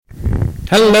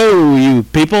Hello, you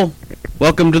people.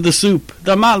 Welcome to the soup,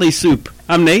 the Motley Soup.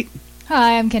 I'm Nate.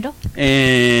 Hi, I'm Kendall.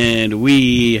 And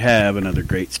we have another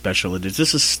great special edition.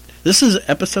 This is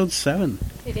episode 7.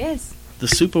 It is. The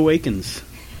Soup Awakens.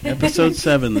 Episode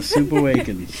 7, The Soup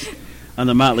Awakens. On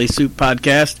the Motley Soup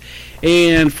podcast.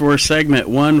 And for segment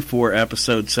 1 for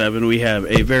episode 7, we have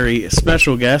a very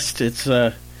special guest. It's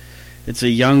a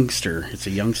youngster. It's a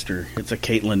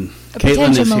Caitlin.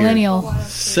 Caitlin is millennial. Here.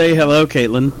 Say hello,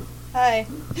 Caitlin. Hi.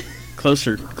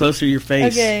 Closer to your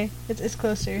face. Okay, it's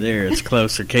closer. There, it's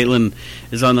closer. Caitlin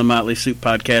is on the Motley Soup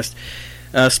podcast,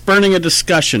 spurning a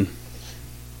discussion.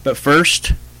 But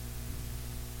first,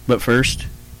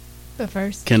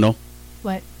 Kendall.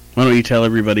 What? Why don't you tell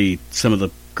everybody some of the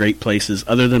great places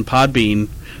other than Podbean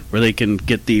where they can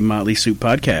get the Motley Soup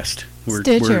podcast?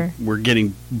 Stitcher. We're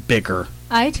getting bigger.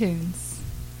 iTunes.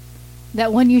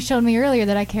 That one you showed me earlier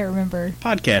that I can't remember.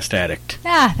 Podcast Addict.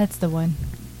 Ah, that's the one.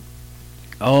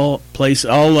 All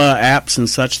apps and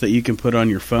such that you can put on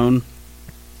your phone.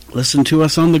 Listen to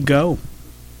us on the go.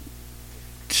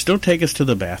 Still take us to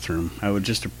the bathroom. I would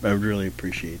really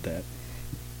appreciate that.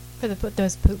 For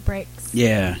those poop breaks.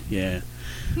 Yeah.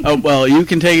 Oh, well, you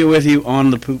can take it with you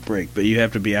on the poop break, but you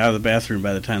have to be out of the bathroom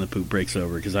by the time the poop break's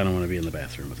over, because I don't want to be in the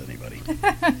bathroom with anybody.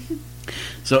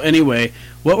 So anyway,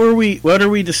 what are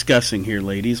we discussing here,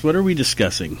 ladies? What are we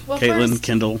discussing? Well, Caitlin, first,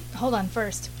 Kendall. Hold on,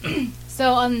 first.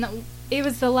 So it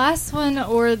was the last one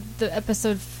or the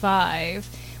episode 5.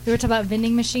 We were talking about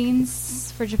vending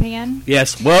machines for Japan.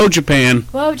 Yes, whoa, Japan.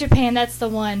 Whoa, Japan, that's the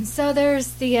one. So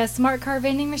there's the smart car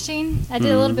vending machine. I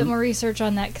did a little bit more research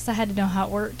on that because I had to know how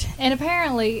it worked. And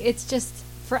apparently, it's just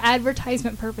for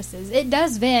advertisement purposes. It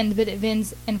does vend, but it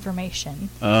vends information.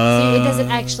 See, it doesn't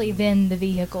actually vend the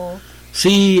vehicle.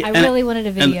 See, I really wanted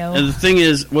a video. And the thing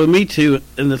is, well, me too.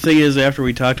 And the thing is, after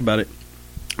we talked about it,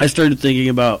 I started thinking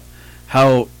about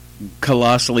how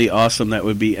colossally awesome that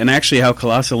would be, and actually how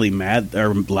colossally mad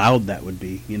or loud that would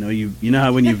be. You know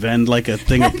how when you vend like a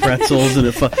thing of pretzels and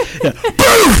just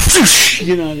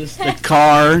the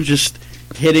car just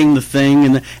hitting the thing,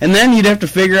 and then you'd have to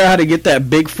figure out how to get that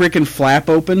big freaking flap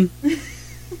open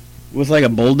with like a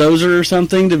bulldozer or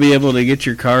something to be able to get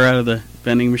your car out of the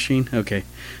vending machine. Okay,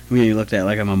 I'm getting looked at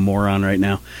like I'm a moron right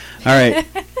now. All right.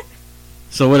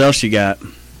 So what else you got?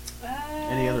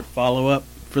 Any other follow up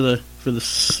for the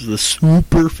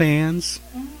super fans?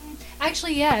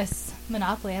 Actually, yes.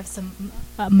 Monopoly. I have some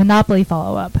Monopoly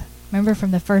follow-up. Remember from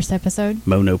the first episode?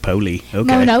 Monopoly.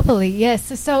 Okay. Monopoly,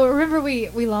 yes. So remember we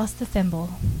lost the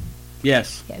thimble.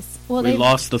 Yes. Well, we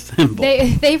lost the thimble.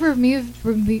 They removed.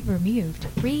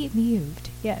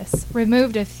 Yes,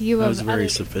 removed a few that of. Was very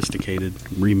sophisticated.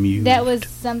 Removed. That was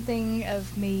something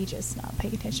of me just not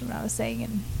paying attention to what I was saying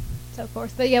and so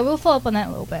forth. But yeah, we'll follow up on that a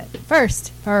little bit.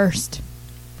 First.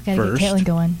 Gotta get Caitlin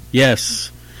going. Yes.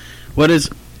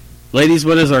 Ladies,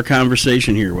 what is our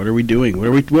conversation here? What are we doing? What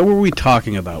were we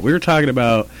talking about? We were talking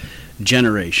about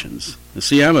generations.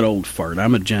 See, I'm an old fart.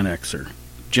 I'm a Gen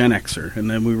Xer. And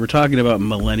then we were talking about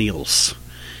millennials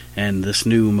and this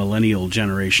new millennial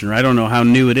generation. Or I don't know how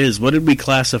new it is. What did we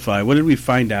classify? What did we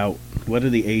find out? What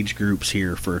are the age groups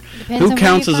here for who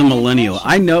counts as a millennial?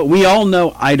 We all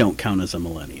know I don't count as a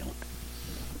millennial.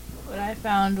 What I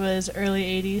found was early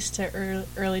 80s to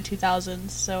early 2000s,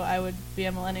 so I would be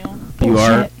a millennial. You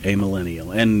are a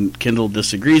millennial. And Kendall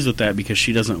disagrees with that because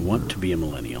she doesn't want to be a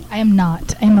millennial. I am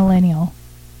not a millennial.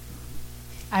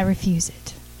 I refuse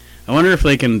it. I wonder if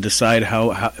they can decide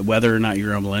how whether or not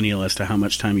you're a millennial as to how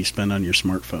much time you spend on your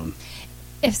smartphone.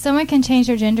 If someone can change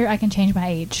their gender, I can change my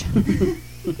age.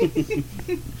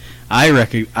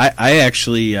 I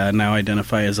actually now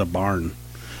identify as a barn.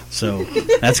 So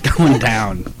that's going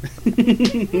down.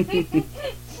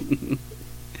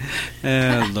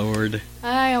 Oh, Lord.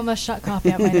 I almost shot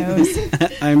coffee out my nose.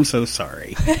 I'm so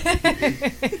sorry.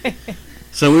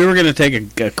 So we were going to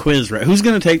take a quiz, right? Who's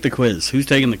going to take the quiz? Who's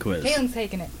taking the quiz? Caitlin's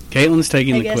taking it. Caitlin's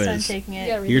taking the quiz. I guess I'm taking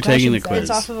it. You're taking the quiz. It's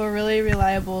off of a really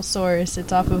reliable source.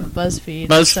 It's off of BuzzFeed.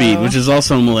 BuzzFeed, which is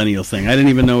also a millennial thing. I didn't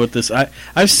even know what this...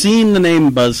 I've seen the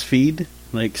name BuzzFeed,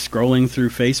 like scrolling through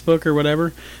Facebook or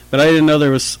whatever, but I didn't know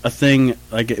there was a thing,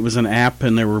 like it was an app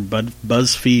and there were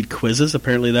BuzzFeed quizzes.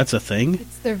 Apparently that's a thing.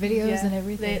 It's their videos and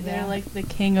everything. They're like the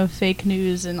king of fake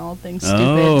news and all things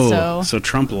stupid. So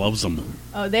Trump loves them.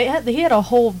 Oh, he had a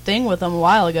whole thing with them a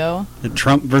while ago. The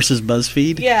Trump versus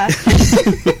BuzzFeed? Yeah.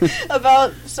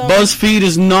 About BuzzFeed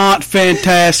is not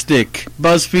fantastic.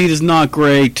 BuzzFeed is not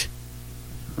great.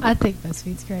 I think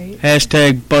BuzzFeed's great.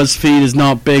 Hashtag BuzzFeed is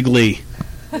not bigly.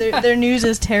 Their news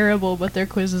is terrible, but their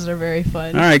quizzes are very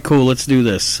fun. All right, cool. Let's do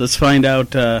this. Let's find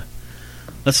out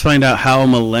how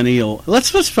millennial.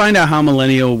 Let's find out how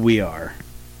millennial we are.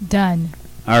 Done.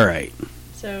 All right.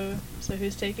 So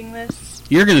who's taking this?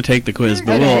 You're going to take the quiz,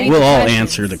 but Okay. we'll all Questions.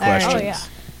 answer the All right. questions. Oh, yeah.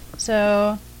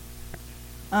 So,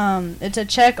 it's a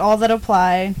check all that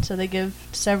apply. So they give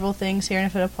several things here, and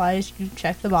if it applies, you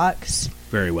check the box.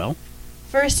 Very well.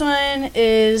 First one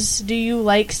is, do you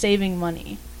like saving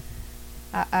money?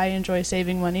 I enjoy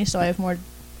saving money, so I have more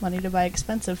money to buy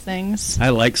expensive things. I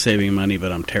like saving money,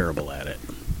 but I'm terrible at it.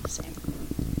 Same.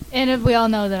 And we all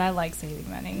know that I like saving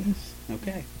money.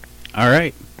 Okay. All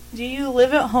right. Do you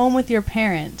live at home with your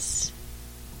parents?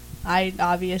 I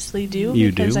obviously do, You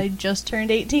because do? I just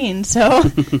turned 18, so...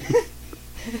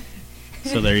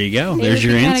 So there you go. It There's would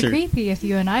your be kind answer. of creepy if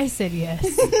you and I said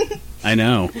yes. I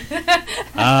know.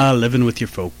 Living with your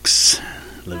folks.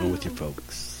 Living with your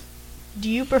folks. Do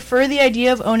you prefer the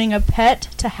idea of owning a pet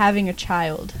to having a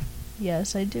child?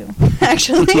 Yes, I do.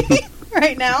 Actually,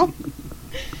 right now.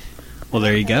 Well,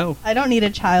 there you go. I don't need a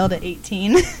child at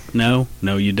 18. No,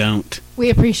 you don't. We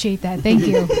appreciate that. Thank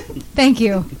you. Thank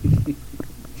you.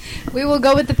 We will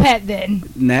go with the pet then.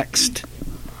 Next.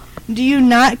 Do you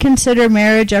not consider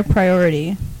marriage a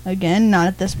priority? Again, not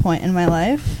at this point in my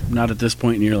life. Not at this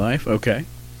point in your life. Okay.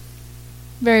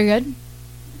 Very good.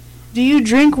 Do you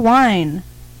drink wine?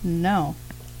 No.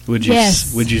 Would you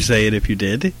Yes. would you say it if you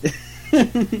did?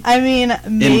 I mean,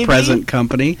 maybe. In present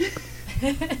company?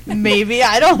 Maybe.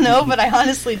 I don't know, but I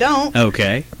honestly don't.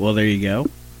 Okay. Well, there you go.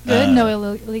 Good. No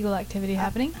illegal activity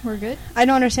happening. We're good. I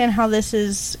don't understand how this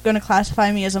is going to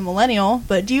classify me as a millennial,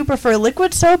 but do you prefer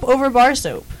liquid soap over bar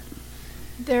soap?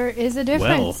 There is a Well,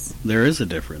 difference. there is a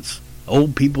difference.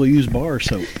 Old people use bar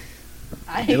soap.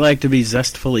 They like to be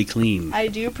zestfully clean. I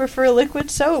do prefer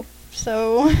liquid soap,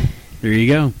 so... There you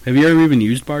go. Have you ever even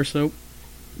used bar soap?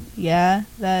 Yeah,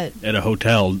 that... At a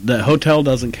hotel. The hotel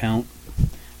doesn't count.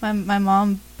 My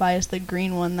mom buys the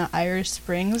green one, the Irish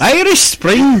Springs. Irish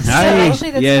Spring. So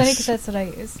actually, that's yes. funny because that's what I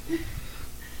use.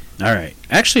 All right.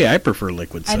 Actually, I prefer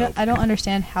liquid I soap. don't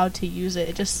understand how to use it.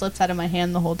 It just slips out of my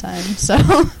hand the whole time, so...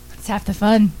 It's half the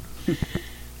fun.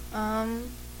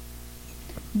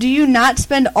 Do you not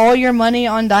spend all your money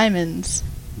on diamonds?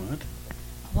 What?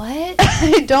 What?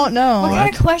 I don't know. What kind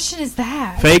What? of question is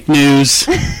that? Fake news.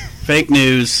 Fake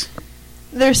news.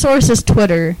 Their source is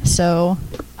Twitter, so...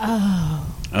 Oh.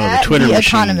 Oh, the At Twitter The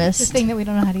machine. Economist. The thing that we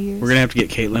don't know how to use. We're going to have to get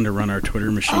Caitlin to run our Twitter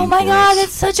machine. Oh my for god, us.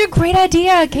 that's such a great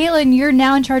idea. Caitlin, you're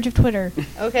now in charge of Twitter.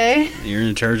 Okay. You're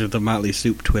in charge of the Motley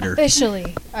Soup Twitter.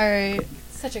 Officially. Alright.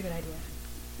 Such a good idea.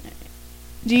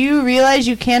 Do you realize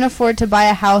you can't afford to buy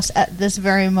a house at this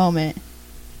very moment?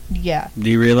 Yeah. Do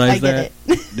you realize I get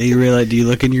that? it. Do you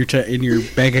look in your in your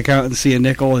bank account and see a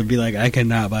nickel and be like, I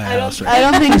cannot buy a house right I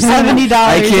don't think $70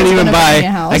 now. is gonna buy me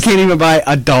a house. I can't even buy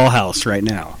a dollhouse right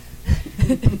now.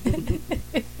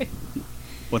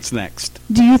 What's next?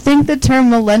 Do you think the term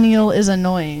millennial is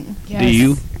annoying? Yes. Do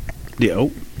you?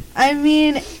 Oh, I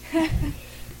mean,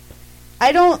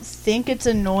 I don't think it's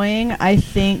annoying. I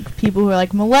think people who are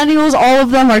like, millennials, all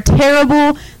of them are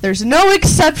terrible. There's no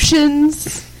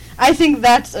exceptions. I think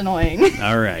that's annoying.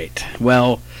 all right.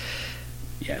 Well,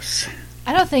 yes.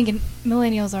 I don't think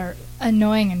millennials are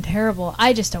annoying and terrible.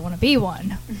 I just don't want to be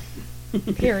one.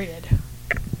 Period.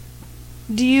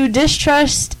 Do you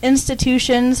distrust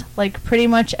institutions like pretty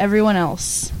much everyone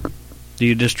else? Do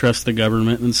you distrust the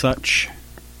government and such?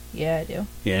 Yeah, I do.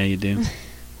 Yeah, you do.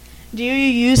 Do you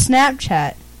use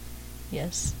Snapchat?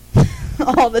 Yes.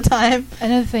 All the time.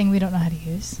 Another thing we don't know how to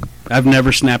use. I've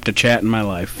never snapped a chat in my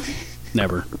life.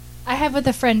 Never. I have with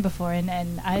a friend before, and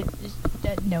I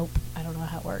nope. I don't know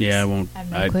how it works. Yeah, I won't. I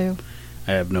have no clue.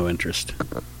 I have no interest.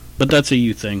 But that's a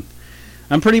you thing.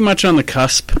 I'm pretty much on the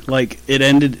cusp. Like, it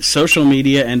ended, social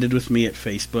media ended with me at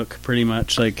Facebook, pretty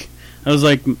much. Like, I was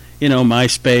like,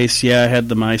 MySpace. Yeah, I had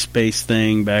the MySpace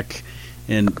thing back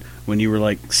when you were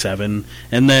like 7.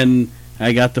 And then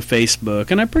I got the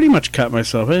Facebook, and I pretty much cut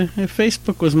myself.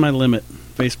 Facebook was my limit.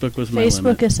 Facebook was my limit.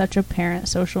 Facebook is such a parent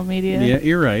social media. Yeah,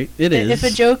 you're right. It is. If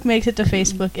a joke makes it to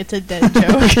Facebook, it's a dead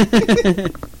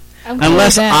joke. I'm cool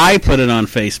Unless with that. I put it on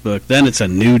Facebook, then it's a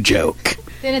new joke.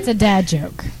 Then it's a dad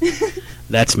joke.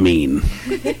 That's mean.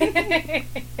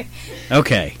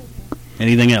 Okay.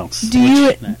 Anything else? Do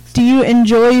you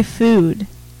enjoy food?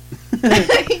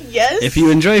 Yes. If you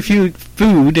enjoy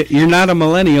food, you're not a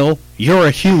millennial. You're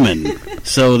a human.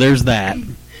 So there's that.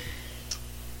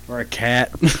 Or a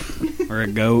cat. Or a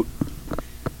goat.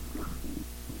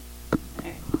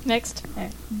 Next.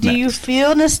 Do you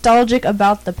feel nostalgic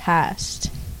about the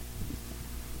past?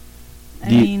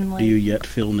 Do you yet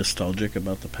feel nostalgic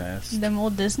about the past? Them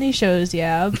old Disney shows,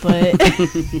 yeah, but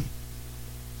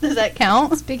does that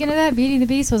count? Speaking of that, Beauty and the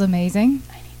Beast was amazing.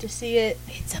 I need to see it.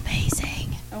 It's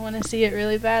amazing. I want to see it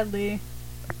really badly.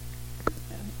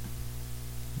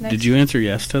 Did you answer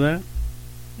yes to that?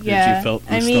 Yeah. You felt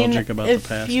nostalgic about the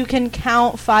past? If you can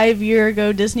count 5-year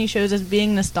ago Disney shows as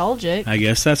being nostalgic. I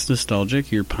guess that's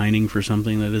nostalgic. You're pining for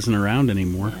something that isn't around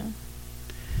anymore. Yeah.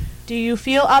 Do you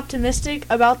feel optimistic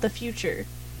about the future?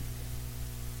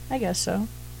 I guess so.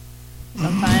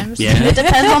 Sometimes. Yeah. It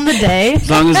depends on the day. As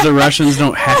long as the Russians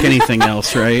don't hack anything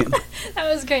else, right?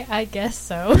 That was great. I guess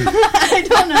so. I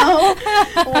don't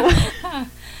know.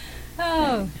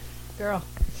 Oh, girl.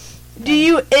 Do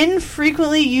you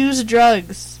infrequently use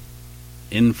drugs?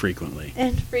 Infrequently.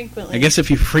 Infrequently. I guess if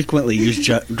you frequently use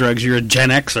drugs, you're a Gen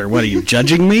Xer. What, are you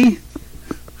judging me?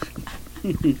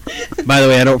 By the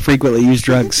way, I don't frequently use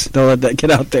drugs. Don't let that get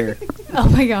out there. Oh,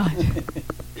 my God.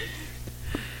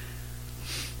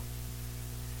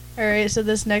 Alright, so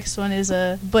this next one is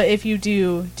but if you do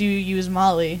you use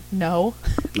Molly? No.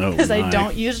 Oh, Because I my.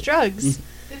 don't use drugs.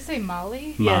 Did it say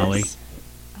Molly? Molly. Yes.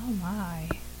 Oh, my.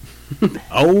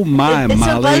 Oh, my, It's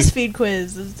Molly. a BuzzFeed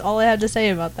quiz. That's all I have to say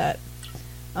about that.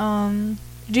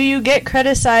 Do you get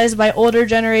criticized by older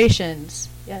generations?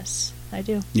 Yes, I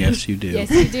do. Yes, you do. Yes,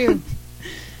 you do.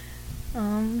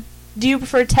 Do you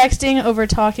prefer texting over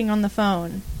talking on the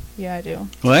phone? Yeah, I do.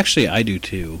 Well, actually, I do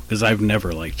too, because I've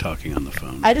never liked talking on the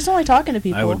phone. I just don't like talking to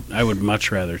people. I would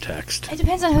much rather text. It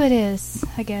depends on who it is,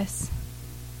 I guess.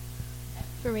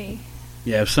 For me.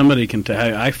 Yeah, if somebody can,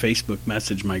 I Facebook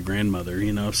message my grandmother.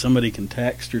 You know, if somebody can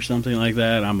text or something like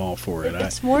that, I'm all for it.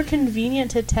 It's more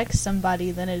convenient to text somebody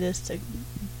than it is to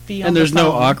be on And the there's phone.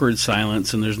 no awkward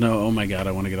silence, and there's no, oh my God,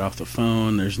 I want to get off the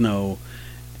phone. There's no,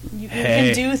 You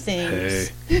hey, can do things.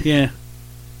 hey. Yeah.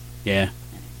 Yeah.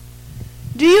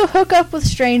 Do you hook up with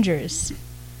strangers?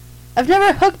 I've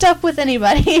never hooked up with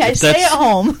anybody. I stay that's- at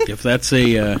home. If that's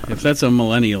a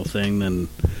millennial thing, then,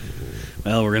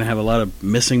 well, we're going to have a lot of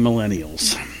missing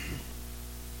millennials.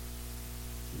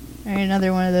 Alright,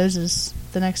 another one of those is,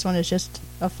 the next one is just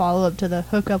a follow-up to the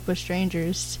hook up with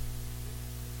strangers.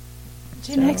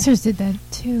 Gen Xers did that,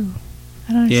 too.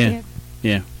 I don't understand.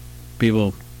 Yeah.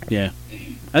 People, yeah.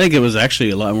 I think it was actually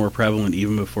a lot more prevalent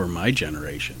even before my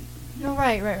generation. No,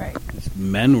 right.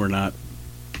 Men were not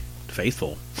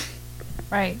faithful.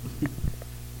 Right.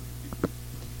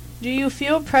 Do you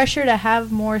feel pressure to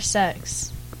have more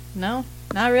sex? No,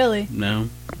 not really. No.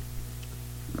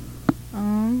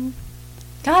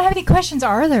 God, how many questions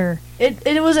are there?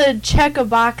 It was a check a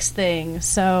box thing,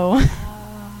 so.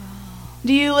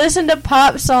 Do you listen to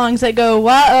pop songs that go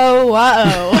wah-oh,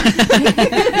 wah-oh?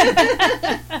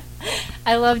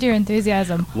 I loved your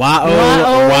enthusiasm. Wow.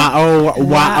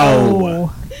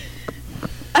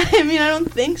 I mean, I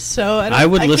don't think so. I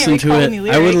would listen to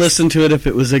it. I would listen to it if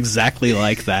it was exactly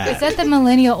like Is that. that the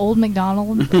millennial old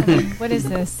McDonald? I mean, what is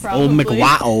this? Old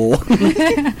McWow.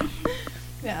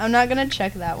 Yeah, I'm not gonna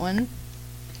check that one.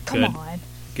 Come Good. on.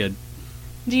 Good.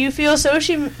 Do you feel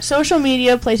social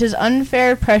media places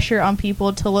unfair pressure on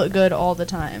people to look good all the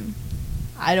time?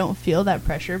 I don't feel that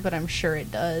pressure, but I'm sure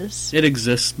it does. It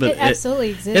exists, but It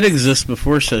absolutely exists. It exists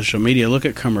before social media. Look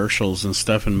at commercials and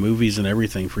stuff and movies and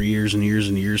everything for years and years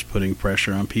and years, putting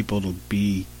pressure on people to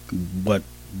be what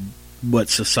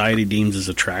society deems as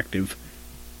attractive.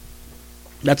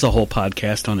 That's a whole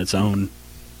podcast on its own.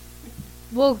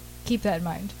 We'll keep that in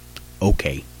mind.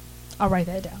 Okay. I'll write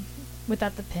that down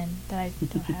without the pen that I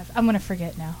don't have. I'm going to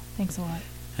forget now. Thanks a lot.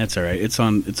 That's all right. It's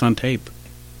on tape.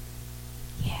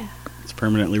 Yeah. It's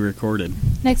permanently recorded.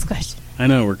 Next question. I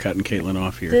know we're cutting Caitlin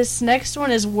off here. This next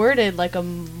one is worded like a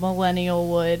millennial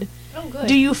would. Oh, good.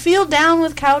 Do you feel down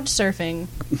with couch surfing?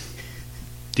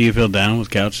 Do you feel down with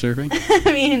couch surfing?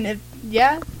 I mean,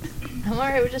 yeah. I'm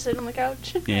alright with just sitting on the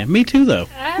couch. Yeah, me too, though.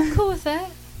 I'm cool with that.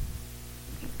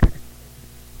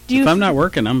 Do If I'm not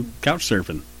working, I'm couch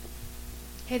surfing.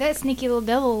 Hey, that sneaky little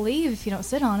devil will leave if you don't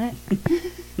sit on it.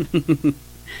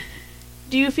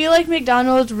 Do you feel like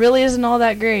McDonald's really isn't all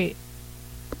that great?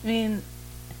 I mean,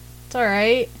 it's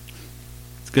alright.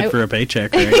 It's good for a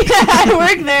paycheck, right? I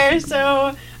work there,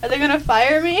 so are they gonna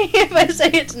fire me if I say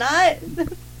it's not?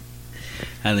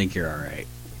 I think you're all right.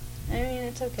 I mean,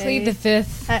 it's okay. Plead the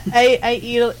fifth. I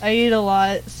eat a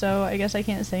lot, so I guess I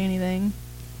can't say anything.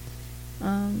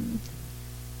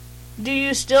 Do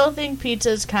you still think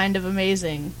pizza's kind of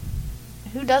amazing?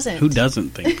 Who doesn't? Who doesn't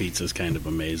think pizza's kind of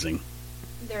amazing?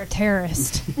 They're a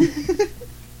terrorist.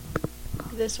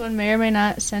 This one may or may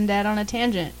not send Dad on a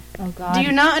tangent. Oh, God. Do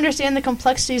you not understand the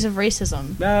complexities of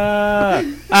racism?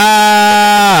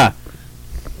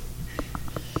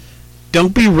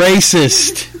 Don't be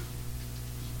racist.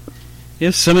 You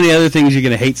have so many other things you're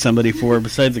going to hate somebody for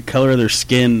besides the color of their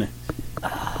skin.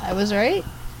 I was right.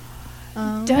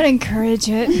 Don't encourage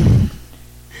it.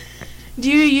 Do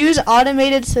you use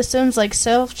automated systems like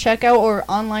self-checkout or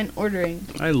online ordering?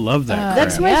 I love that.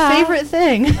 That's crap. my favorite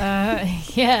thing.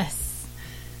 Yes.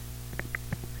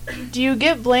 Do you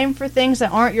get blamed for things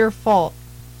that aren't your fault?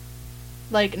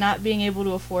 Like not being able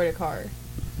to afford a car.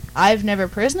 I've never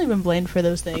personally been blamed for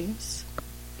those things.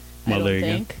 Well, I don't there you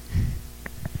think.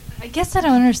 I guess I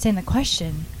don't understand the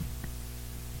question.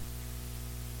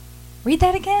 Read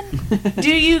that again? Do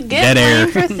you get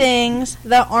blamed for things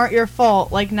that aren't your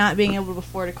fault, like not being able to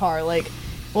afford a car? Like,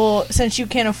 well, since you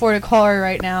can't afford a car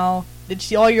right now,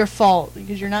 it's all your fault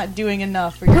because you're not doing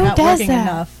enough or you're not working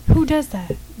enough. Who does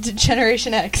that?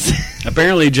 Generation X.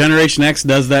 Apparently, Generation X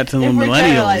does that to the If we're millennials,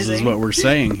 generalizing. is what we're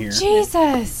saying here.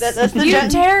 Jesus. That's the you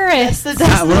terrorists.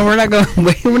 Well, we're not going.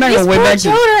 We're not These going way poor back to.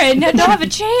 children don't have a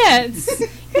chance.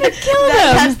 You're going to kill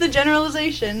them. That's the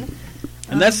generalization.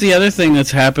 And that's the other thing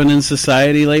that's happened in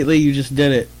society lately. You just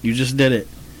did it. You just did it.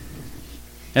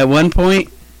 At one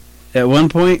point,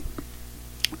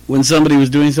 when somebody was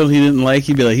doing something you didn't like,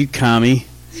 you'd be like, "You commie."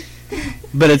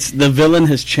 But it's the villain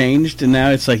has changed, and now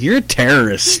it's like you're a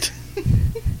terrorist.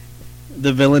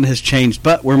 The villain has changed,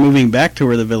 but we're moving back to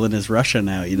where the villain is Russia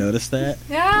now. You notice that?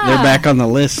 Yeah. They're back on the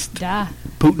list. Duh.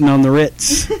 Putin on the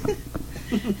Ritz.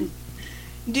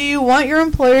 Do you want your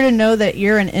employer to know that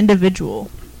you're an individual?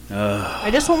 I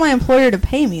just want my employer to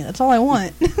pay me. That's all I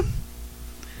want.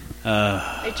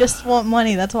 I just want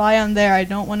money. That's why I'm there. I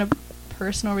don't want a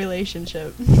personal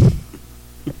relationship.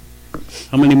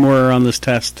 How many more are on this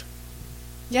test?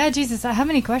 Yeah, Jesus. How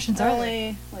many questions are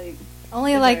there?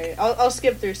 Only like I'll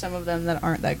skip through some of them that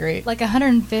aren't that great. like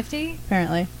 150?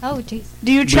 Apparently. Oh, jeez.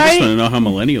 Do you We just want try? to know how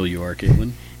millennial you are,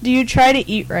 Caitlin. Do you try to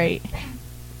eat right?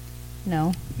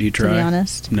 No. Do you try? To be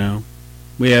honest. No.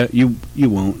 Well, yeah, you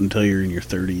won't until you're in your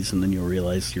 30s, and then you'll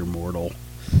realize you're mortal.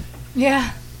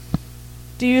 Yeah.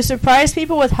 Do you surprise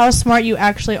people with how smart you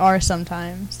actually are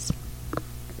sometimes?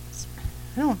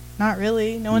 I don't. Not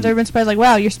really. No one's ever been surprised. Like,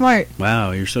 wow, you're smart.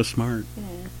 Wow, you're so smart. Yeah.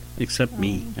 Except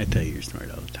me. I tell you, you're smart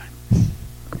all the time.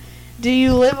 Do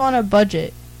you live on a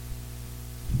budget?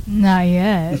 Not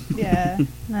yet. Yeah.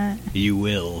 Not. You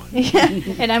will. Yeah.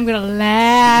 And I'm going to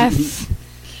laugh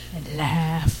and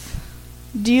laugh.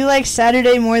 Do you like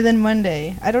Saturday more than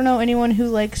Monday? I don't know anyone who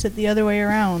likes it the other way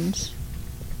around.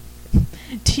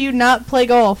 Do you not play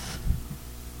golf?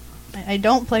 I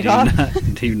don't play golf.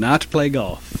 Do you not play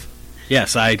golf?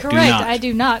 Yes, I Correct. do not. I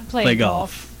do not play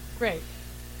golf. Great.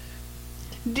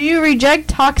 Do you reject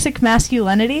toxic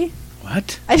masculinity?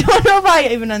 What? I don't know if I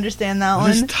even understand that What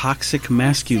one. is toxic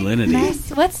masculinity?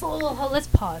 Let's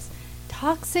pause.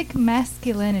 Toxic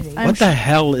masculinity. I'm What the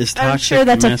hell is toxic I'm sure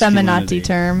that's a masculinity? feminazi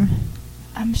term.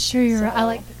 I'm sure you're right. I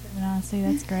like the feminazi.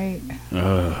 That's great.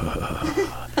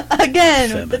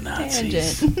 Again, with the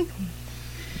Feminazis. tangent.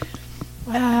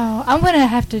 Wow. I'm going to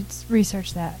have to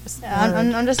research that. Yeah,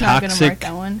 I'm just not going to Toxic mark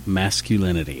that one.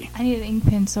 masculinity. I need an ink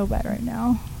pen so bad right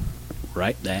now.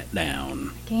 Write that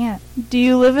down. I can't. Do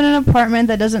you live in an apartment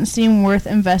that doesn't seem worth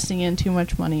investing in too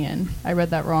much money in? I read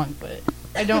that wrong, but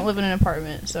I don't live in an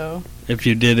apartment, so. If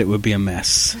you did, it would be a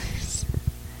mess.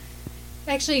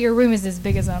 Actually, your room is as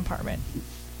big as an apartment.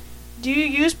 Do you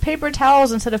use paper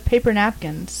towels instead of paper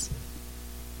napkins?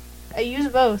 I use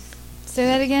both. Say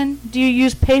that again. Do you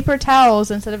use paper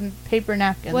towels instead of paper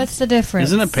napkins? What's the difference?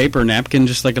 Isn't a paper napkin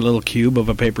just like a little cube of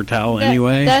a paper towel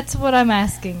anyway? That's what I'm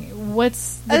asking.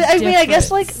 What's the I mean, I guess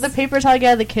like difference? the paper towel I get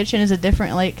out of the kitchen is a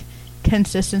different like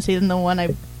consistency than the one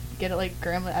I get at like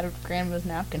out of grandma's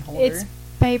napkin holder. It's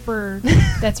paper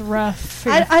that's rough for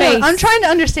your I face. don't, I'm trying to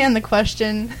understand the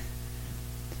question.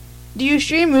 Do you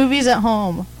stream movies at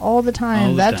home all the time? All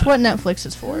the That's time. what Netflix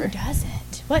is for. Who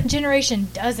doesn't? What generation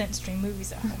doesn't stream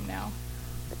movies at home now?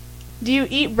 Do you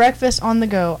eat breakfast on the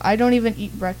go? I don't even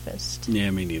eat breakfast. Yeah,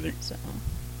 me neither. So.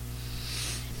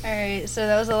 Alright, so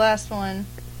that was the last one.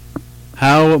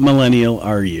 How millennial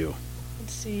are you?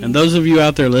 Let's see. And those of you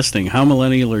out there listening, how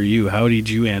millennial are you? How did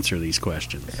you answer these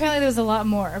questions? Apparently there's a lot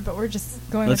more, but we're just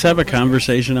going Let's with have a what we're-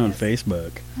 conversation on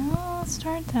Facebook. Oh, let's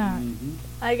start that.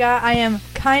 I am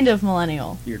kind of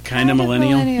millennial. You're kind of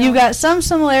millennial? You got some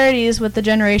similarities with the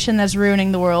generation that's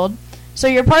ruining the world, so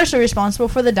you're partially responsible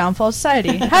for the downfall of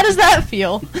society. How does that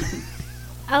feel?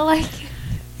 I like it.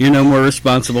 You're no more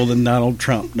responsible than Donald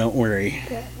Trump. Don't worry.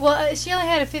 Well, she only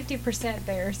had a 50%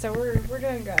 there, so we're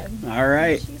doing good. All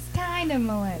right. She's kind of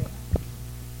millennial.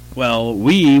 Well,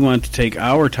 we want to take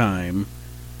our time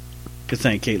to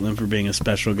thank Caitlin for being a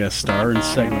special guest star in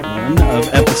segment 1 of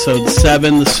episode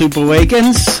 7, The Soup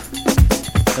Awakens,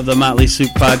 of the Motley Soup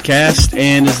podcast.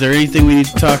 And is there anything we need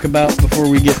to talk about before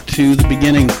we get to the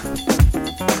beginning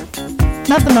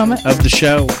Not the moment. of the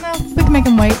show? No, we can make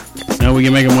him wait. No, we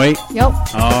can make them wait? Yep.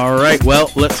 All right,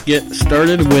 well, let's get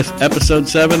started with episode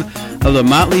 7 of the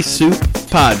Motley Soup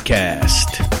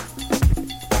Podcast.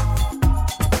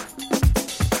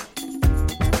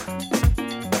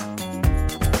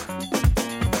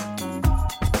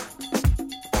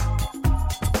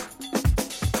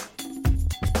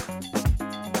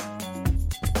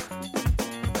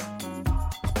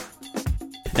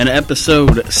 And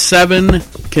episode 7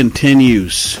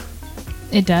 continues.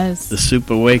 It does. The Soup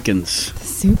Awakens. The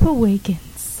Soup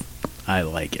Awakens. I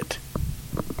like it.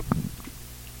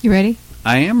 You ready?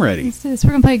 I am ready. Let's do this. We're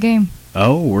going to play a game.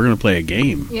 Oh, we're going to play a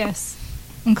game. Yes.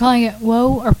 I'm calling it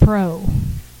Whoa or Pro.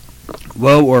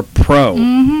 Whoa or Pro.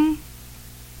 Mm-hmm.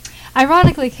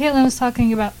 Ironically, Caitlin was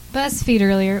talking about BuzzFeed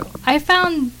earlier. I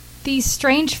found these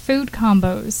strange food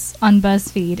combos on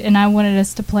BuzzFeed, and I wanted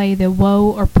us to play the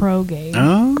Whoa or Pro game.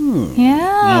 Oh.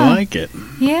 Yeah. I like it.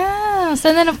 Yeah.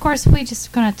 So then, of course, we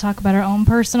just going to talk about our own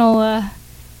personal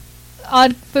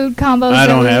odd food combos. I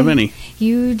don't have any.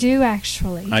 You do,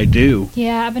 actually. I do.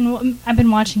 Yeah, I've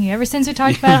been watching you. Ever since we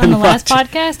talked about it on the last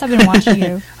podcast, I've been watching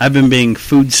you. I've been being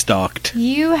food stalked.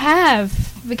 You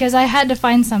have, because I had to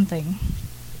find something.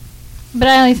 But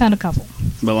I only found a couple.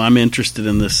 Well, I'm interested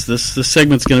in this. This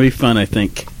segment's going to be fun, I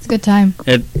think. It's a good time.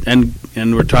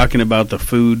 And we're talking about the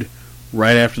food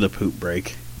right after the poop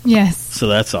break. Yes. So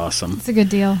that's awesome. It's a good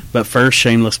deal. But first,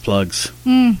 shameless plugs.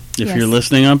 If yes. you're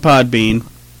listening on Podbean,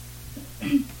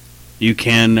 you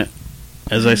can,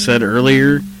 as I said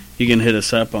earlier, you can hit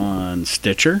us up on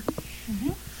Stitcher.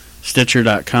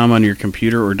 Stitcher.com on your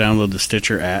computer, or download the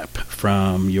Stitcher app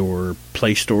from your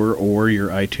Play Store or your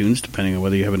iTunes, depending on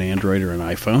whether you have an Android or an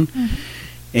iPhone.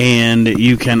 And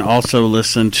you can also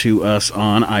listen to us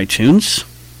on iTunes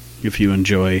if you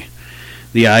enjoy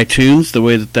the iTunes, the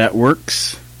way that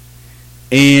works.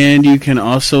 And you can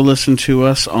also listen to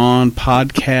us on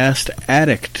Podcast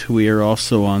Addict. We are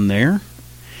also on there.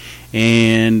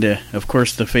 And, of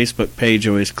course, the Facebook page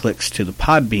always clicks to the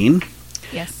Podbean.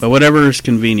 Yes. But whatever is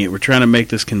convenient. We're trying to make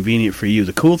this convenient for you.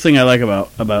 The cool thing I like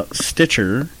about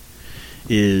Stitcher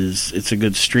is it's a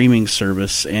good streaming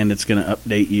service, and it's going to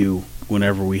update you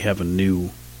whenever we have a new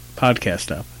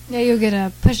podcast up. Yeah, you'll get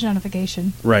a push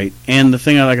notification. Right. And the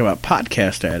thing I like about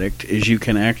Podcast Addict is you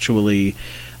can actually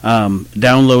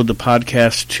download the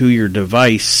podcast to your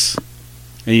device,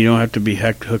 and you don't have to be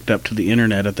hooked up to the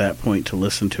internet at that point to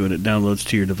listen to it. It downloads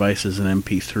to your device as an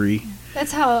MP3.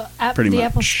 That's how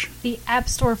the App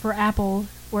Store for Apple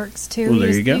works, too. Well,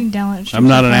 there you go. You can download it. I'm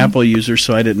not an Apple user,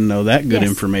 so I didn't know that good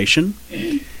information.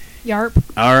 Yarp.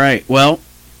 All right. Well,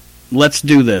 let's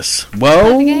do this.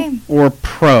 Whoa or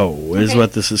Pro is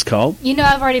what this is called. You know,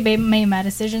 I've already made my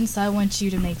decisions, so I want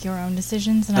you to make your own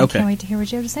decisions, and I can't wait to hear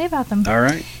what you have to say about them. All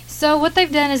right. So what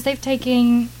they've done is they've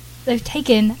taken,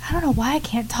 I don't know why I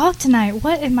can't talk tonight.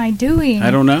 What am I doing?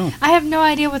 I don't know. I have no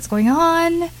idea what's going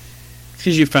on.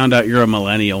 Because you found out you're a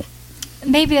millennial.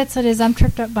 Maybe that's what it is. I'm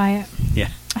tripped up by it. Yeah.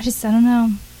 I don't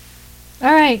know.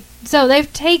 All right. So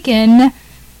they've taken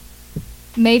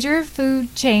major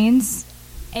food chains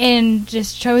and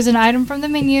just chose an item from the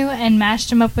menu and mashed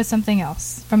them up with something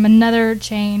else from another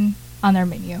chain on their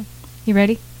menu. You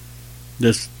ready?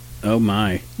 Oh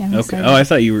my. Yeah, okay. Oh, I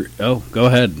thought you were. Oh, go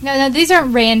ahead. No, these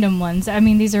aren't random ones. I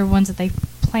mean, these are ones that they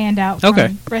planned out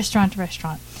from restaurant to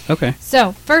restaurant. Okay.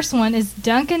 So, first one is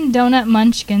Dunkin' Donut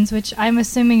Munchkins, which I'm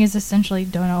assuming is essentially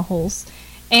donut holes,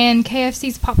 and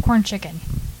KFC's popcorn chicken.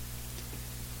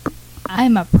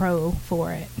 I'm a pro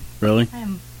for it. Really?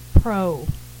 I'm pro.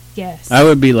 Yes. I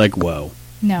would be like, whoa.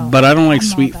 No. But I don't like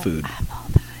sweet food. I'm all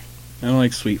about it. I don't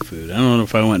like sweet food. I don't know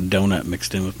if I want donut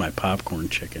mixed in with my popcorn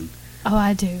chicken. Oh,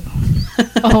 I do.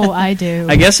 Oh, I do.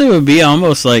 I guess it would be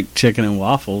almost like chicken and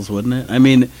waffles, wouldn't it? I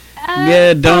mean,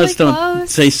 yeah, donuts don't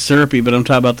say syrupy, but I'm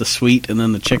talking about the sweet and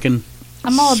then the chicken.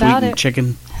 I'm all about Sweetened it.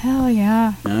 Chicken. Hell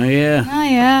yeah. Oh, yeah. Oh,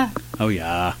 yeah. Oh,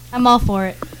 yeah. I'm all for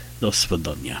it. Dos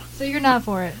Spadogna. So you're not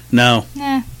for it? No.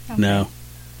 Nah. Okay. No.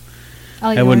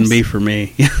 That wouldn't be for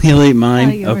me. You'll eat mine?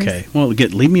 I'll eat yours. Okay. Well,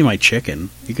 leave me my chicken.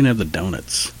 You can have the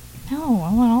donuts. No,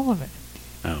 I want all of it.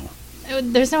 Oh.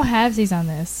 There's no halvesies on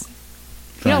this.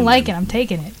 If you Fine, don't like it, I'm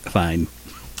taking it. Fine.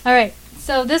 All right.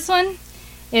 So this one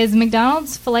is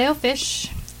McDonald's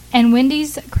Filet-O-Fish and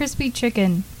Wendy's Crispy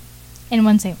Chicken in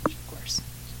one sandwich, of course.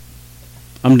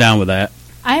 I'm down with that.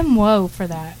 I'm whoa for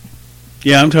that.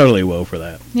 Yeah, I'm totally whoa for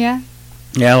that. Yeah?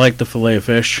 Yeah, I like the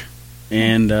Filet-O-Fish.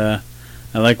 And I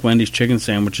like Wendy's chicken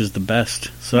sandwich is the best.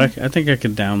 So I think I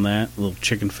could down that. A little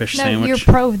chicken fish sandwich. You're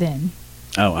pro then.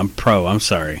 Oh, I'm pro. I'm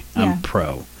sorry. Yeah. I'm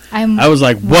pro. I was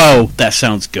like, whoa, that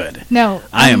sounds good. No.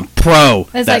 I am pro.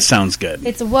 It's That like- sounds good.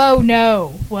 It's whoa, no.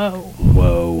 Whoa.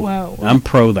 Whoa. I'm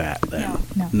pro that then.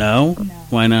 No. No? No.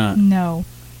 Why not? No.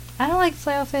 I don't like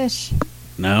flailfish.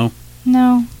 No?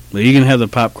 No. Well, you can have the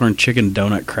popcorn chicken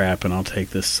donut crap, and I'll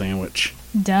take this sandwich.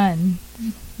 Done.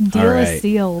 Deal All is right.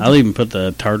 sealed. I'll even put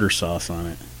the tartar sauce on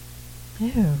it.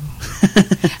 Ew.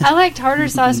 I like tartar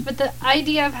sauce, but the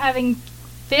idea of having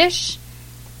fish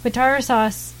with tartar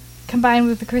sauce combined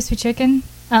with the crispy chicken,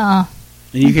 And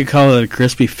you could call it a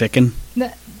crispy fickin'.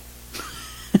 The-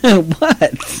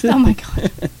 What? Oh my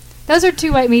god. Those are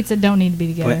two white meats that don't need to be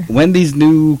together. Wendy's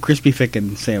new crispy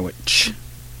fickin' sandwich.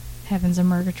 Heavens and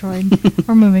Murgatroyd.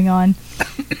 We're moving on.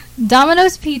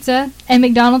 Domino's Pizza and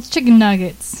McDonald's Chicken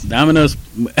Nuggets. Domino's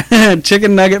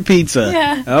chicken nugget pizza.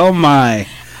 Yeah. Oh my.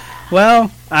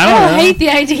 Well, I don't know. hate the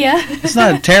idea. It's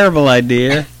not a terrible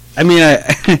idea. I mean,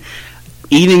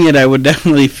 eating it, I would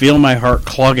definitely feel my heart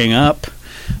clogging up.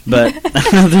 But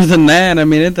other than that, I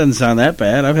mean, it doesn't sound that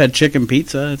bad. I've had chicken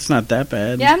pizza. It's not that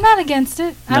bad. Yeah, I'm not against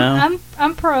it. No.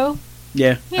 I'm pro.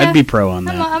 Yeah, Yeah. I'd be pro on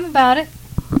that. I'm about it.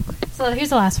 So here's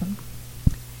the last one.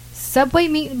 Subway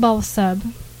meatball sub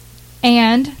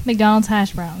and McDonald's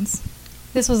hash browns.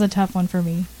 This was a tough one for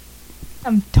me.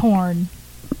 I'm torn.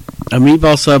 A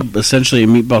meatball sub, essentially a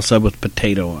meatball sub with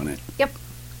potato on it. Yep.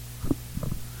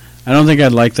 I don't think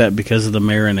I'd like that because of the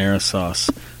marinara sauce.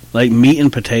 Like, meat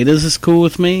and potatoes is cool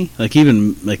with me. Like,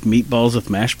 even like meatballs with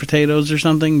mashed potatoes or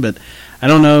something. But I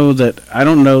don't know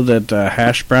that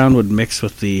hash brown would mix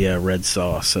with the red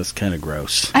sauce. That's kind of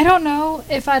gross. I don't know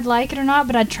if I'd like it or not,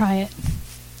 but I'd try it.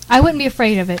 I wouldn't be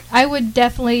afraid of it. I would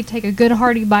definitely take a good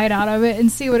hearty bite out of it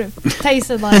and see what it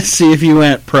tasted like. See if you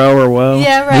went pro or woe.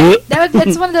 Yeah, right.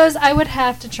 That's one of those I would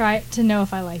have to try it to know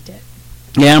if I liked it.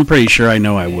 Yeah, I'm pretty sure I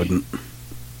know I wouldn't.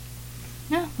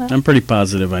 No, well, I'm pretty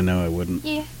positive I know I wouldn't.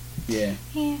 yeah, Yeah.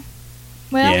 yeah.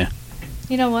 Well, Yeah.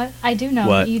 you know what? I do know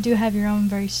What? that you do have your own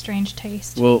very strange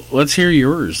taste. Well, let's hear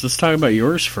yours. Let's talk about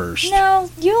yours first. No,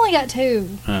 you only got two.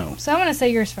 Oh. So I'm going to say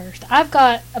yours first. I've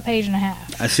got a page and a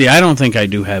half. I see. I don't think I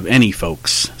do have any,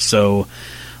 folks. So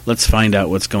let's find out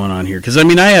what's going on here. Because, I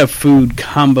mean, I have food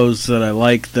combos that I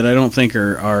like that I don't think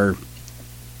are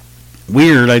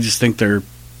weird. I just think they're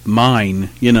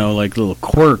mine, like little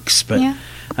quirks. But Yeah.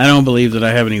 I don't believe that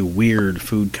I have any weird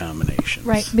food combinations.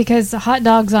 Right, because hot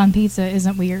dogs on pizza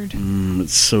isn't weird.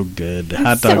 It's so good. It's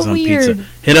Hot dogs so on weird. pizza.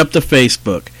 Hit up the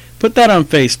Facebook. Put that on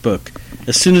Facebook.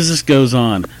 As soon as this goes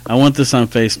on, I want this on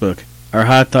Facebook. Are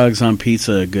hot dogs on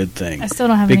pizza a good thing? I still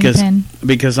don't have because any pen.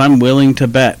 because I'm willing to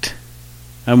bet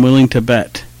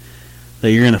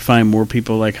that you're going to find more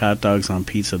people like hot dogs on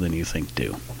pizza than you think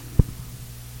do.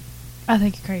 I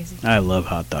think you're crazy. I love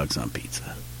hot dogs on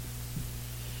pizza.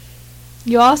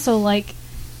 You also like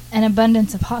an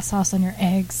abundance of hot sauce on your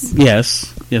eggs.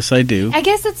 Yes, I do. I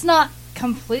guess it's not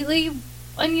completely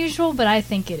unusual, but I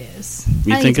think it is.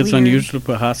 You I think it's weird. unusual to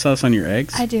put hot sauce on your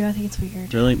eggs? I do. I think it's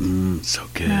weird. Really? So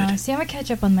good. No, see, I'm a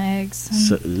ketchup on my eggs.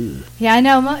 So, ugh. Yeah, I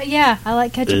know. Yeah, I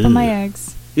like ketchup on my Ugh.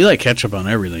 eggs. You like ketchup on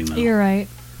everything, though. You're right.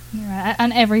 You're right.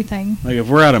 On everything. Like, if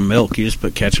we're out of milk, you just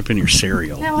put ketchup in your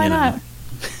cereal. No, why you know? not?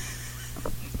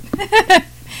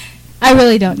 I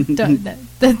really don't.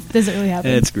 That doesn't really happen.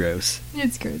 It's gross.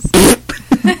 It's gross.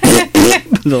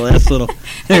 The last little,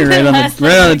 right on last the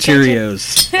little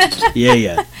Cheerios.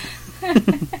 Yeah.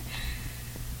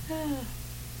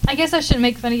 I guess I shouldn't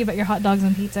make fun of you about your hot dogs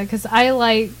on pizza, because I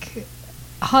like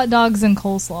hot dogs and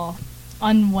coleslaw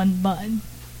on one bun.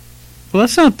 Well,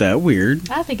 that's not that weird.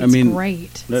 I think I it's mean,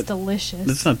 great. It's delicious.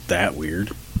 That's not that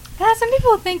weird. Yeah, some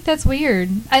people think that's weird.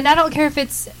 And I don't care if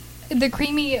it's the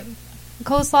creamy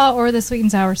coleslaw or the sweet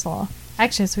and sour slaw.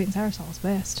 Actually, the sweet and sour slaw is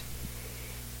best.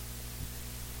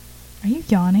 Are you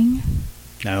yawning?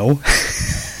 No.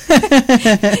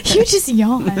 You just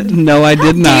yawned. No, I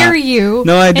did How not. dare you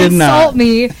No, I did not. insult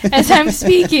me as I'm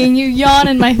speaking. You yawn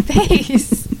in my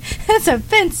face. That's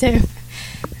offensive.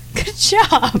 Good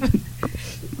job.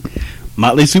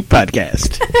 Motley Soup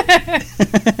Podcast.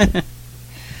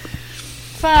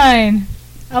 Fine.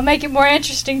 I'll make it more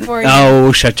interesting for you.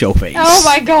 Oh, shut your face. Oh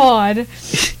my god.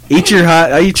 Eat your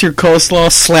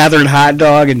coleslaw slathered hot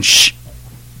dog and shh.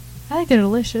 I think they're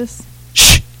delicious.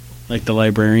 Shh. Like the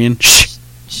librarian. Shh.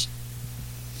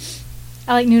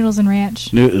 I like noodles and ranch.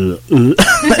 I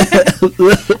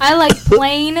like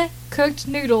plain cooked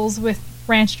noodles with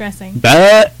ranch dressing.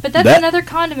 But that's another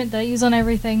condiment that I use on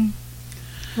everything.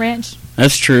 Ranch.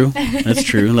 That's true. That's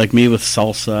true. Like me with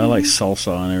salsa. I like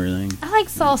salsa on everything. I like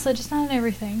salsa, just not on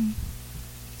everything.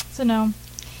 So no.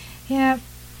 Yeah.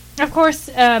 Of course,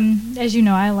 as you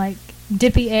know, I like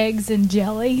dippy eggs and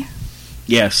jelly.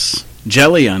 Yes.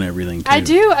 jelly on everything, too. I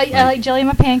do. I like jelly on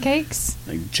my pancakes.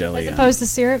 Like jelly as opposed on to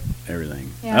syrup.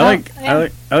 everything. Yeah, I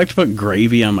like to put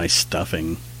gravy on my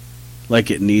stuffing. Like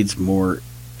it needs more,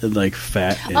 like,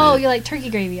 fat in Oh, it. you like turkey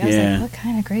gravy. I was Yeah. like, what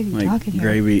kind of gravy are you Like talking here?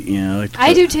 gravy, yeah.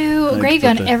 I do too. like Gravy put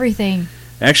on the- everything.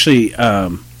 Actually,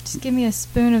 Just give me a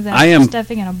spoon of that I am-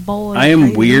 stuffing and a bowl of I am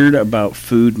gravy. weird about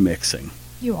food mixing.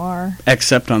 You are.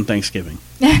 Except on Thanksgiving.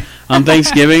 On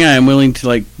Thanksgiving, I am willing to,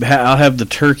 like, I'll have the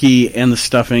turkey and the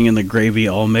stuffing and the gravy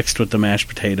all mixed with the mashed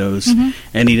potatoes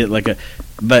and eat it like a...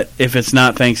 But if it's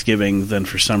not Thanksgiving, then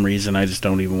for some reason I just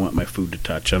don't even want my food to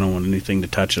touch. I don't want anything to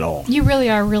touch at all. You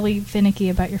really are really finicky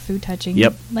about your food touching.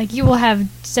 Yep. Like, you will have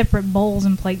separate bowls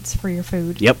and plates for your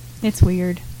food. Yep. It's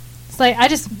weird. It's like, I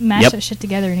just mash that shit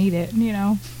together and eat it, you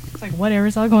know? It's like, whatever,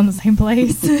 it's all going in the same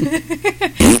place.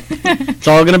 It's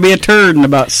all going to be a turd in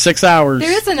about 6 hours.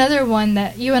 There is another one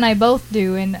that you and I both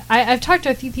do, and I've talked to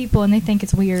a few people and they think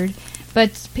it's weird, but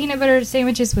it's peanut butter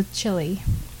sandwiches with chili.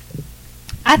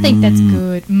 I think that's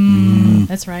good.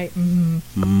 That's right.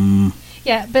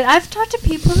 Yeah, but I've talked to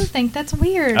people who think that's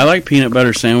weird. I like peanut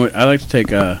butter sandwich. I like to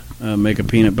take make a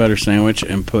peanut butter sandwich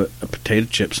and put potato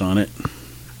chips on it.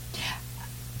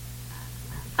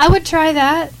 I would try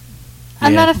that.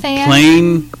 I'm Yeah. not a fan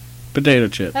Plain potato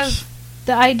chips. of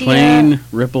the idea. Plain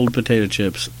rippled potato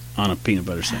chips on a peanut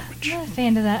butter sandwich. I'm not a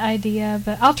fan of that idea,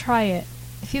 but I'll try it.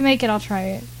 If you make it, I'll try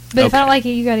it. But if I Okay. don't like it,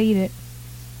 you gotta eat it.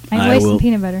 I ain't I wasting will-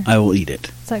 peanut butter. I will eat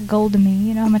it. It's like gold to me.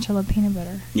 You know how much I love peanut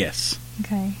butter. Yes.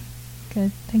 Okay.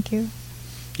 Good. Thank you.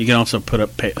 You can also put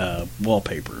up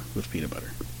wallpaper with peanut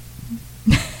butter.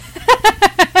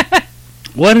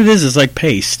 What it is like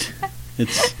paste.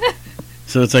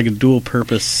 It's like a dual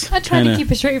purpose. I tried to keep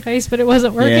a straight face, but it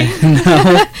wasn't working.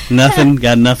 Yeah, no, nothing.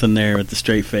 Got nothing there with the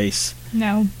straight face.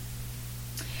 No.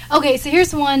 Okay, so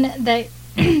here's one that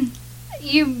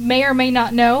you may or may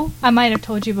not know. I might have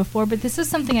told you before, but this is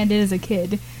something I did as a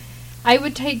kid. I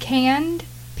would take canned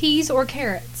peas or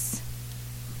carrots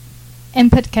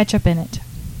and put ketchup in it.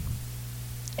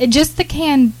 Just the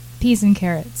canned peas and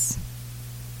carrots.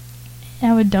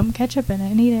 And I would dump ketchup in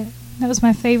it and eat it. That was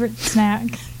my favorite snack.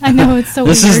 I know, it's so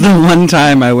This weird. is the one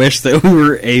time I wish that we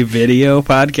were a video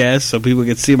podcast so people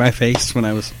could see my face when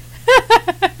I was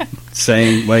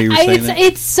saying while you were saying that.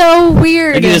 It's so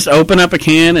weird. You can just open up a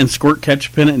can and squirt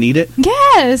ketchup in it and eat it.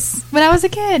 Yes, when I was a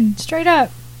kid, straight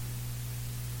up.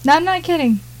 No, I'm not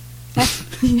kidding.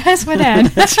 That's my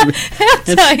dad. I'll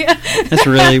tell you. That's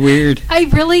really weird. I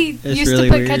really That's used really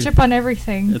to put weird. ketchup on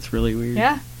everything. That's really weird.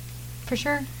 Yeah, for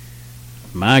sure.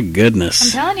 My I'm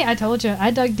goodness. telling you, I told you.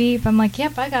 I dug deep. I'm like,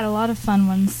 yep, I got a lot of fun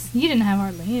ones. You didn't have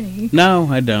hardly any. No,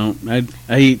 I don't.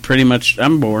 I eat pretty much.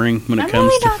 I'm boring when it I'm comes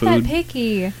really to not food. that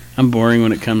picky. I'm boring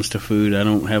when it comes to food. I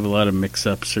don't have a lot of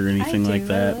mix-ups or anything I do. like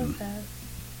that. I love that.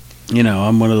 You know,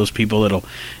 I'm one of those people that'll,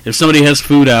 if somebody has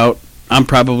food out, I'm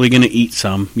probably going to eat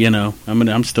some. You know,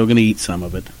 I'm still going to eat some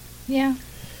of it. Yeah.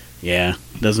 Yeah,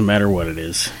 doesn't matter what it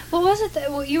is. What was it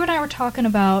that you and I were talking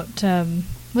about?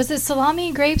 Was it salami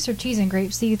and grapes or cheese and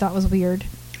grapes that you thought was weird?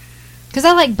 Because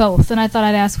I like both, and I thought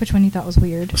I'd ask which one you thought was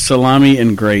weird. Salami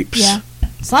and grapes. Yeah.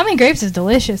 Salami and grapes is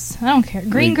delicious. I don't care.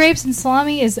 Green Like- grapes and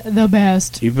salami is the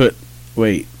best.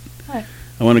 Wait. What?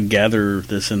 I want to gather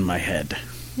this in my head.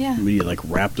 Yeah. Will you like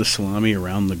wrap the salami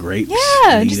around the grapes?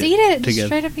 Yeah, and just eat it. Just together?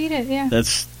 straight up eat it, yeah.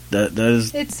 That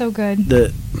is It's so good.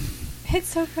 the. It's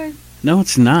so good. No,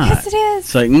 it's not. Yes, it is.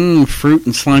 It's like fruit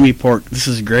and slimy pork. This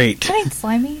is great. That ain't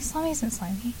slimy. Slimy isn't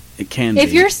slimy. It can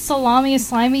If be. your salami is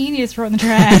slimy, you need to throw it in the If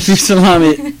trash. your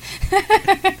salami.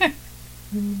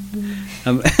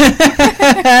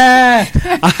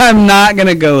 I'm not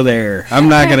gonna go there. I'm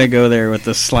not gonna go there with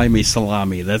the slimy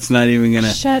salami. That's not even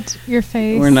gonna. Shut your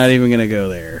face. We're not even gonna go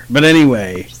there. But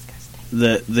anyway,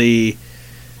 Disgusting.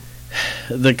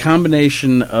 the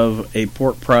combination of a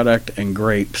pork product and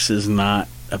grapes is not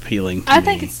appealing to I me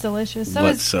think it's delicious. So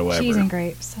whatsoever. is cheese and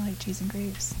grapes. I like cheese and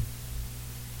grapes.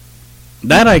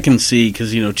 That I can see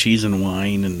because cheese and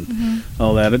wine and Mm-hmm.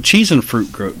 all that. Cheese and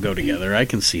fruit go together. I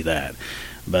can see that.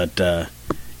 But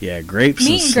yeah, grapes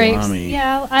Meat and and grapes. salami.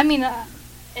 Yeah, I mean, I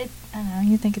don't know.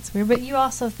 You think it's weird, but you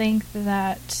also think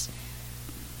that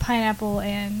pineapple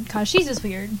and cottage cheese is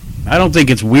weird. I don't think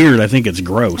it's weird. I think it's I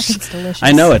gross. think it's delicious.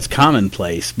 I know it's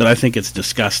commonplace, but I think it's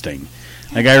disgusting.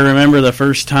 Like, I remember the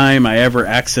first time I ever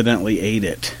accidentally ate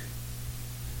it.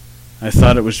 I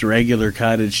thought it was regular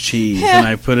cottage cheese, and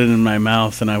I put it in my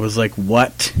mouth, and I was like,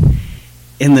 what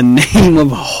in the name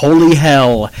of holy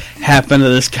hell happened to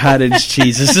this cottage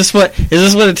cheese? Is this what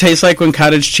it tastes like when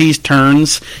cottage cheese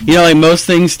turns? You know, like most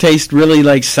things taste really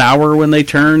like sour when they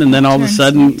turn, and then all of a Turns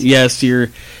sudden, sweet. yes, your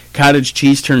cottage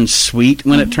cheese turns sweet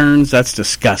when it turns. That's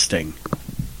disgusting.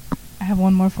 I have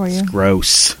one more for you.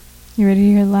 Gross. You ready to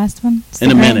hear the last one?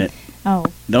 In a minute. Oh.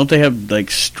 Don't they have like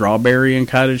strawberry and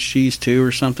cottage cheese too,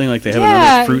 or something? Like they have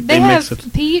another fruit they mix have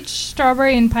with? peach,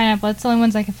 strawberry, and pineapple. That's the only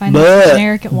ones I can find Blech.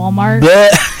 generic at Walmart.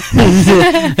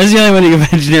 That's the only one you can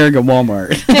find generic at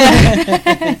Walmart.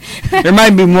 There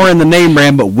might be more in the name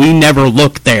brand, but we never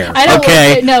look there. I don't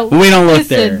okay, look, no. we don't look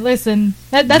there. Listen.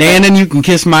 That's Dannon, you can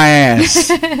kiss my ass.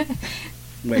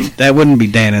 Wait, that wouldn't be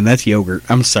Dannon. That's yogurt.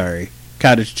 I'm sorry.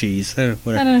 Cottage cheese. I don't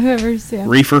know whoever's. Yeah.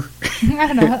 Reefer.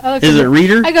 I don't know. Is it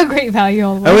Reader? I go Great Value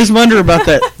all the way. I always wonder about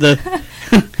that.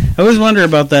 I always wonder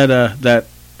about that.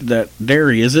 That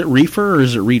dairy. Is it Reefer or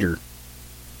is it Reader?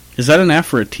 Is that an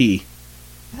F or a T?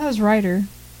 That was Ryder.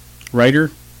 Ryder?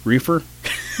 Reefer?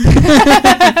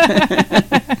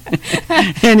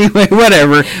 Anyway,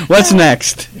 whatever. What's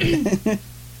next?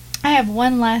 I have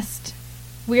one last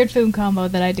weird food combo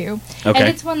that I do, Okay. and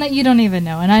it's one that you don't even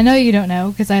know, and I know you don't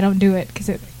know because I don't do it because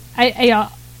I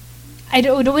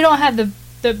don't. We don't have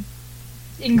the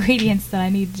ingredients that I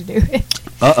need to do it.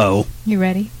 Uh-oh. You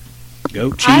ready?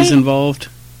 Goat cheese involved?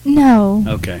 No.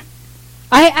 Okay.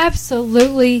 I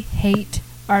absolutely hate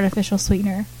artificial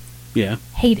sweetener. Yeah.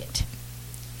 Hate it,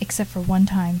 except for one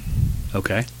time.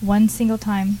 Okay. One single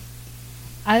time.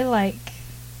 I like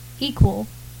Equal.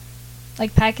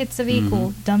 Like packets of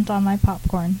Equal dumped on my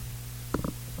popcorn.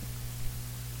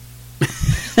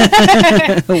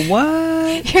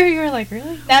 What? You were like,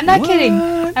 really? No, I'm not kidding.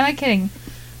 What? I'm not kidding.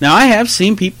 Now, I have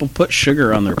seen people put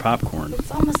sugar on their popcorn.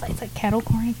 It's almost like, it's like kettle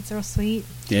corn. It gets real sweet.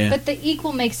 Yeah. But the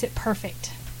Equal makes it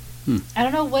perfect. I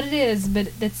don't know what it is,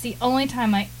 but that's the only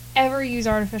time I ever use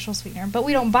artificial sweetener. But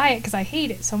we don't buy it because I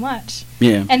hate it so much.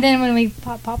 Yeah. And then when we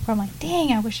pop popcorn, I'm like,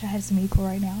 dang, I wish I had some Equal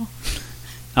right now.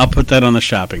 I'll put that on the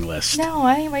shopping list. No,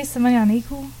 I ain't wasting money on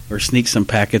Equal. Or sneak some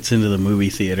packets into the movie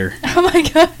theater. Oh my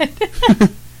god.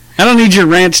 I don't need your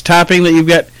ranch topping that you've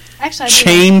got Actually, I do.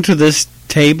 chained to this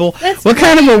table. That's What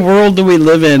kind of great. a world do we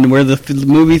live in where the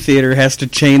movie theater has to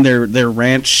chain their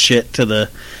ranch shit to the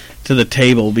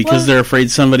table because Well- they're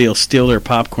afraid somebody will steal their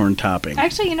popcorn topping?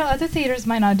 Actually, other theaters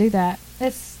might not do that.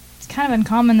 It's kind of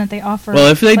uncommon that they offer. Well,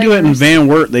 if they do it in flavors. Van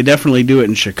Wert, they definitely do it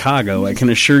in Chicago. I can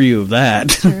assure you of that.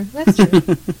 That's true. That's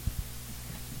true.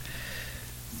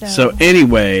 So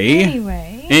anyway,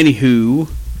 anywho,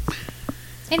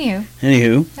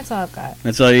 anywho, that's all I've got.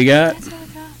 that's all you got? That's all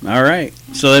I've got. All right.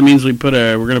 So that means we're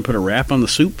going to put a wrap on the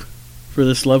soup for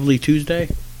this lovely Tuesday.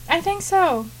 I think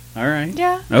so. All right.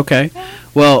 Yeah. Okay. Yeah.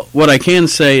 Well, what I can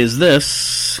say is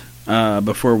this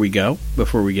before we get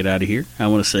out of here. I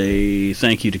want to say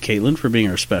thank you to Caitlin for being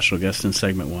our special guest in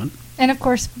segment 1. And of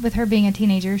course, with her being a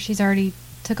teenager, she's already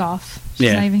took off. She's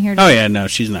Yeah. not even here. To Oh yeah, no,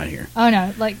 she's not here. Oh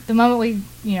no! Like the moment we,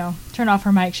 turned off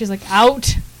her mic, she's like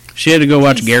out. She had to go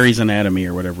watch Jeez. Gary's Anatomy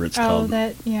or whatever it's Oh, called.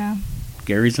 yeah.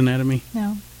 Gary's Anatomy?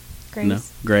 No, Grace. No,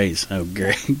 Gray's. Oh,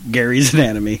 Gary's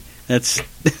Anatomy. That's. I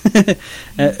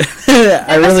That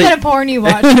really. must have been a porn you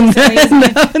watched.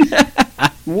 No.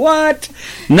 What?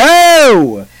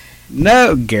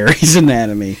 No, Gary's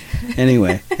Anatomy.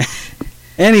 Anyway,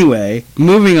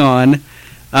 moving on.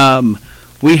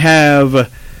 We have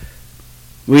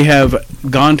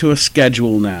gone to a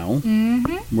schedule now.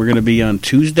 Mm-hmm. We're going to be on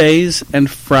Tuesdays and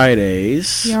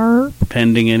Fridays, Yarp.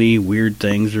 pending any weird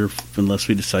things, or unless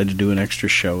we decide to do an extra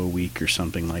show a week or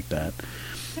something like that.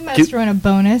 We might throw in a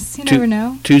bonus. You never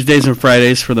know. Tuesdays and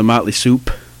Fridays for the Motley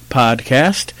Soup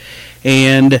podcast,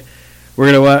 and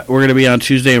we're gonna be on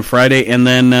Tuesday and Friday, and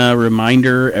then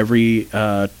reminder every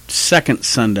second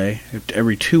Sunday,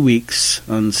 every 2 weeks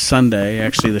on Sunday.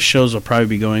 Actually, the shows will probably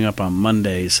be going up on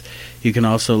Mondays. You can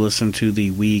also listen to the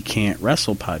We Can't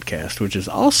Wrestle podcast, which is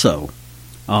also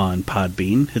on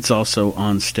Podbean. It's also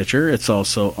on Stitcher. It's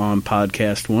also on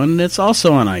Podcast One. And it's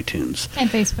also on iTunes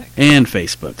And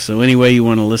Facebook. So any way you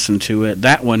want to listen to it,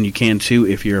 that one you can too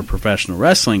if you're a professional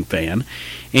wrestling fan.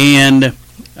 And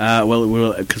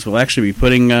because we'll actually be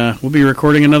we'll be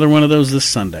recording another one of those this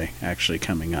Sunday, actually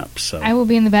coming up. So I will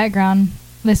be in the background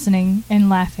listening and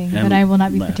laughing, but I will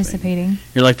not be participating.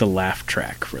 You're like the laugh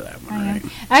track for that one, I right? am.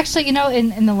 Actually,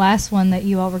 in the last one that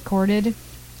you all recorded,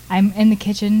 I'm in the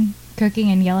kitchen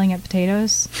cooking and yelling at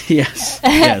potatoes. Yes.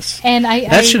 And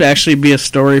that should actually be a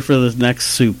story for the next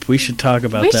soup. We should talk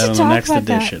about We that should on the talk next about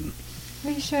that. edition.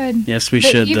 We should. Yes, we But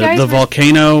should. you guys The were-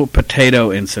 volcano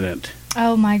potato incident.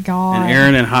 Oh my god. And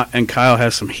Aaron and Kyle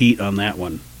have some heat on that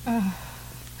one.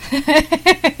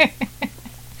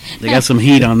 They got some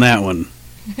heat on that one.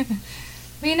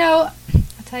 I'll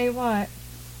tell you what.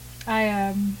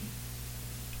 I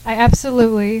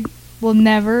absolutely will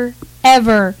never,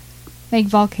 ever, make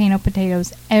volcano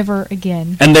potatoes ever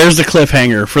again. And there's the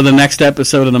cliffhanger for the next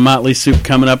episode of the Motley Soup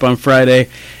coming up on Friday.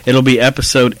 It'll be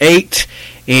episode 8,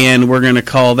 and we're going to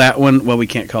call that one, well, we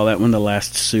can't call that one The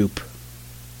Last Soup.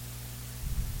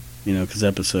 You know, because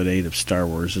episode 8 of Star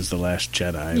Wars is The Last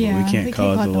Jedi. Yeah, but we can't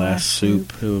call it The Last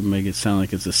Soup. It would make it sound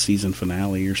like it's a season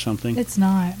finale or something. It's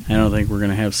not. I don't think we're going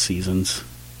to have seasons.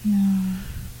 No.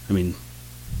 I mean,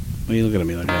 what are you looking at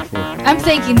me like that for? I'm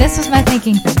thinking, this was my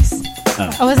thinking face. Oh.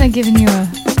 I wasn't giving you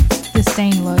a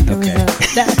disdain look. It was Okay.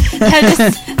 I just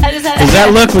had Because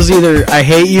that look was either I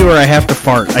hate you or I have to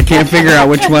fart. I can't figure out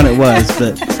which one it was,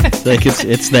 but like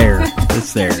it's there.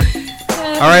 It's there.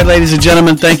 All right, ladies and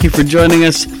gentlemen, thank you for joining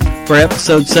us for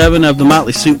episode 7 of the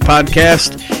Motley Soup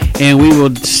Podcast, and we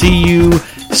will see you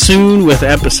soon with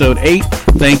episode 8.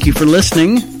 Thank you for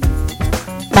listening.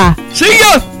 Bye. See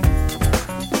ya!